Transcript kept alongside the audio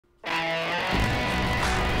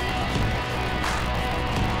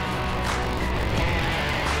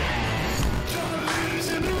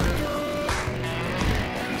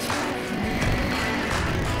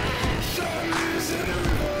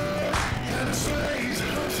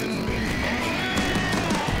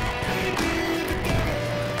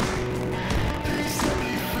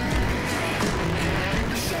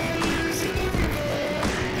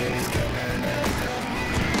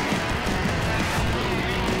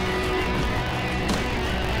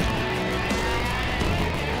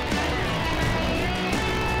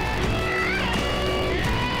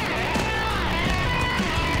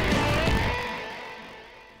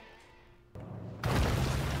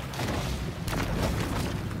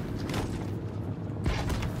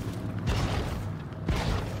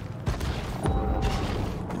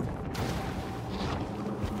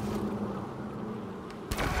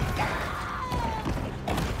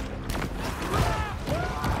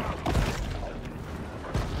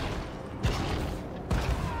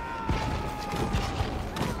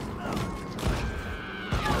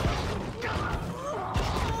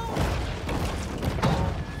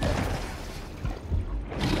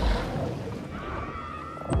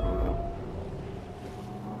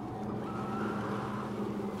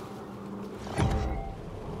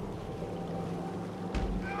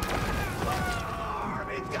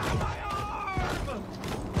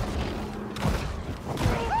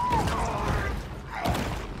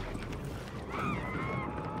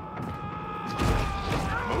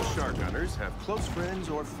have close friends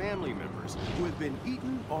or family members who have been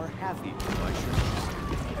eaten or half-eaten by sharks.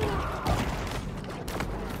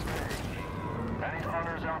 Any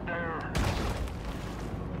hunters out there?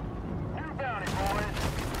 New bounty, boys.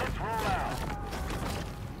 Let's roll out.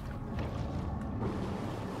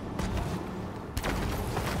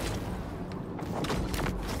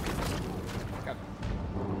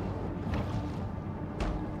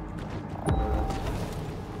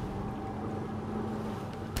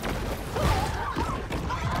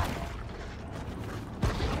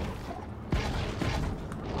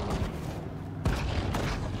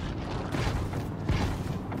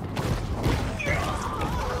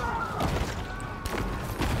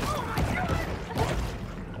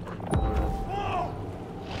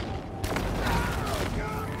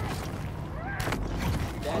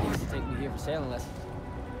 Sailing lessons.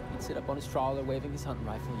 He'd sit up on his trawler waving his hunting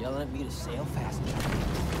rifle, yelling at me to sail faster.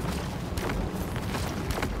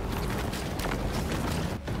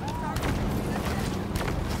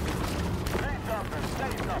 Say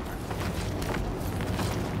something.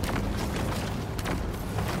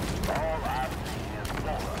 All I see is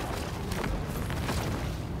water.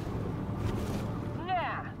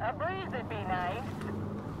 Yeah, a breeze would be nice.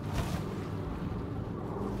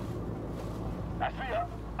 I see a...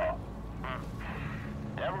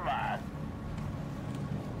 Never mind.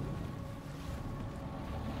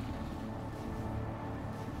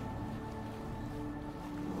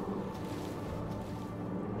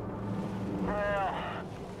 Well,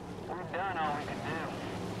 we've done all we can do.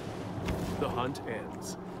 The hunt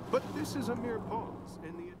ends. But this is a mere pause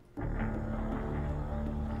in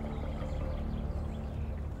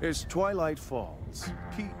the... As twilight falls,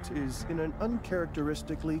 Pete is in an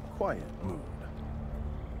uncharacteristically quiet mood.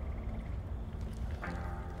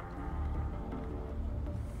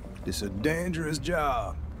 It's a dangerous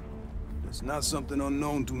job. It's not something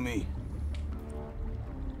unknown to me.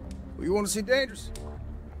 Well, you want to see dangerous?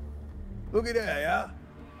 Look at that, yeah?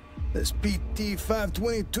 That's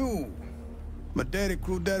PT.12. My daddy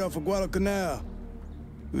crewed that off of Guadalcanal.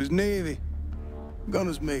 It was Navy.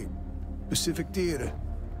 Gunner's mate. Pacific Theater.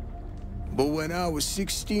 But when I was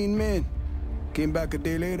 16 men, came back a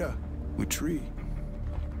day later with 3.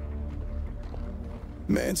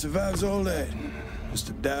 Man survives all that. Was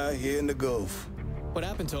to die here in the Gulf. What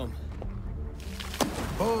happened to him?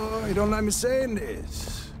 Oh, you don't like me saying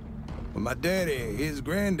this. But my daddy, his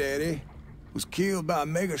granddaddy, was killed by a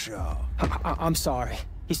mega shark. I'm sorry.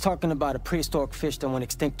 He's talking about a prehistoric fish that went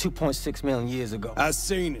extinct 2.6 million years ago. I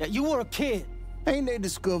seen it. Now, you were a kid. Ain't they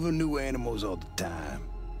discover new animals all the time?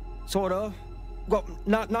 Sort of. Well,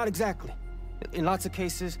 not exactly. In lots of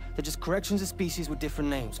cases, they're just corrections of species with different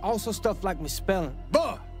names. Also stuff like misspelling.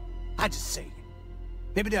 But I just say it.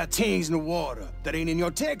 Maybe there are things in the water that ain't in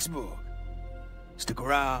your textbook. Stick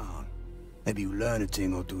around. Maybe you learn a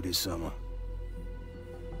thing or two this summer.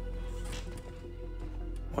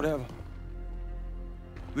 Whatever.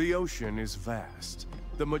 The ocean is vast.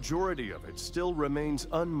 The majority of it still remains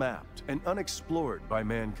unmapped and unexplored by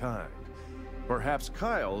mankind. Perhaps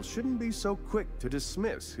Kyle shouldn't be so quick to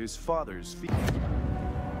dismiss his father's feat.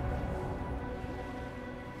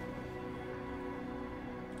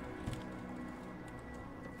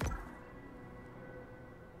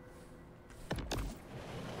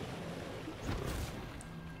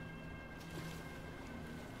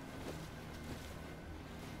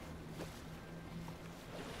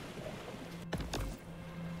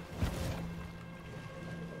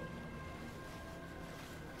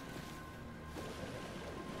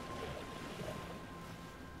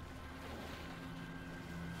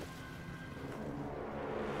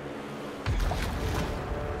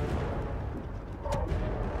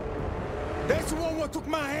 That's the one what took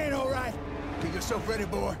my hand, all right. Get yourself ready,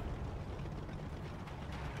 boy.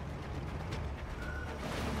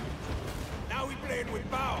 Now we playing with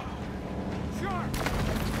power. Sure.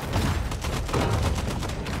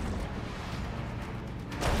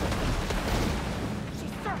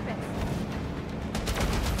 She's surfaced.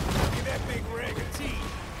 Give that big rag a tea.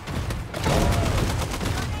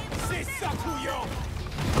 C'est ça, couillon.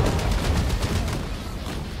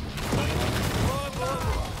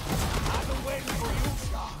 I've been waiting for you.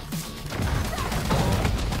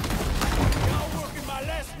 Y'all working my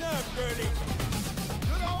last nerve, girlie.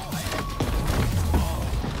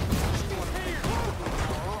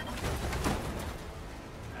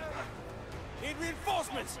 Need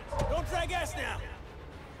reinforcements. Don't drag ass now.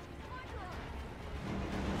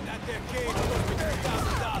 That there cage cost me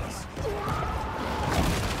 $3,000.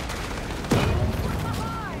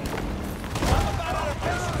 I'm about out of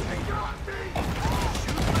patience.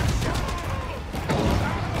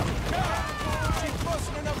 She's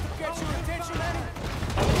busting enough to get your attention.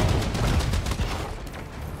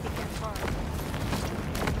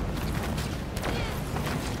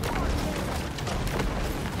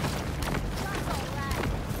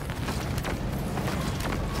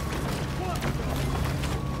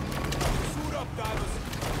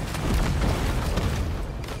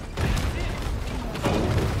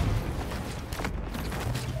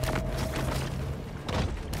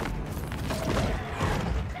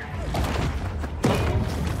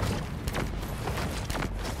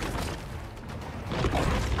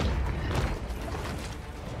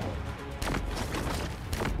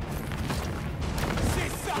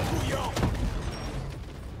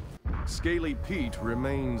 Scaly Pete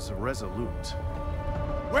remains resolute.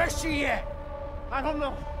 Where's she at? I don't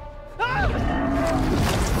know.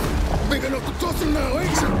 Big enough to toss him now,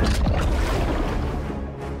 ain't you?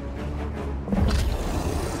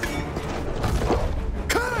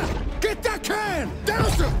 Can! Get that can!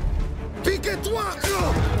 Douse him! PT.12!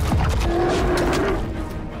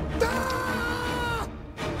 Ah!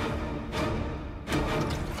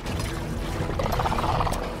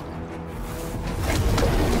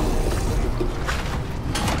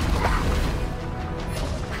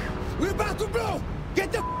 We're about to blow!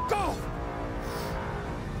 Get the f*** off!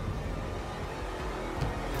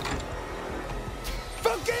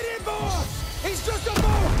 Forget it, boss! He's just a boy!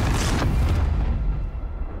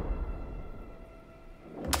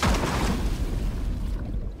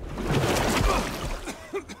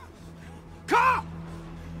 Carl!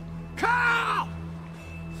 Carl!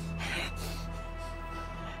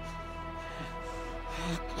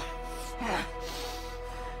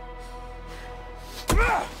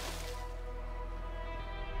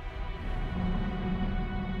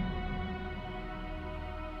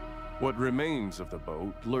 What remains of the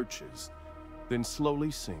boat lurches, then slowly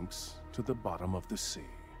sinks to the bottom of the sea.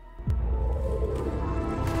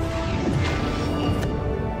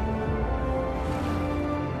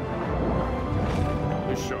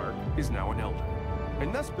 The shark is now an elder,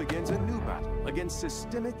 and thus begins a new battle against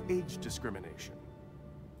systemic age discrimination.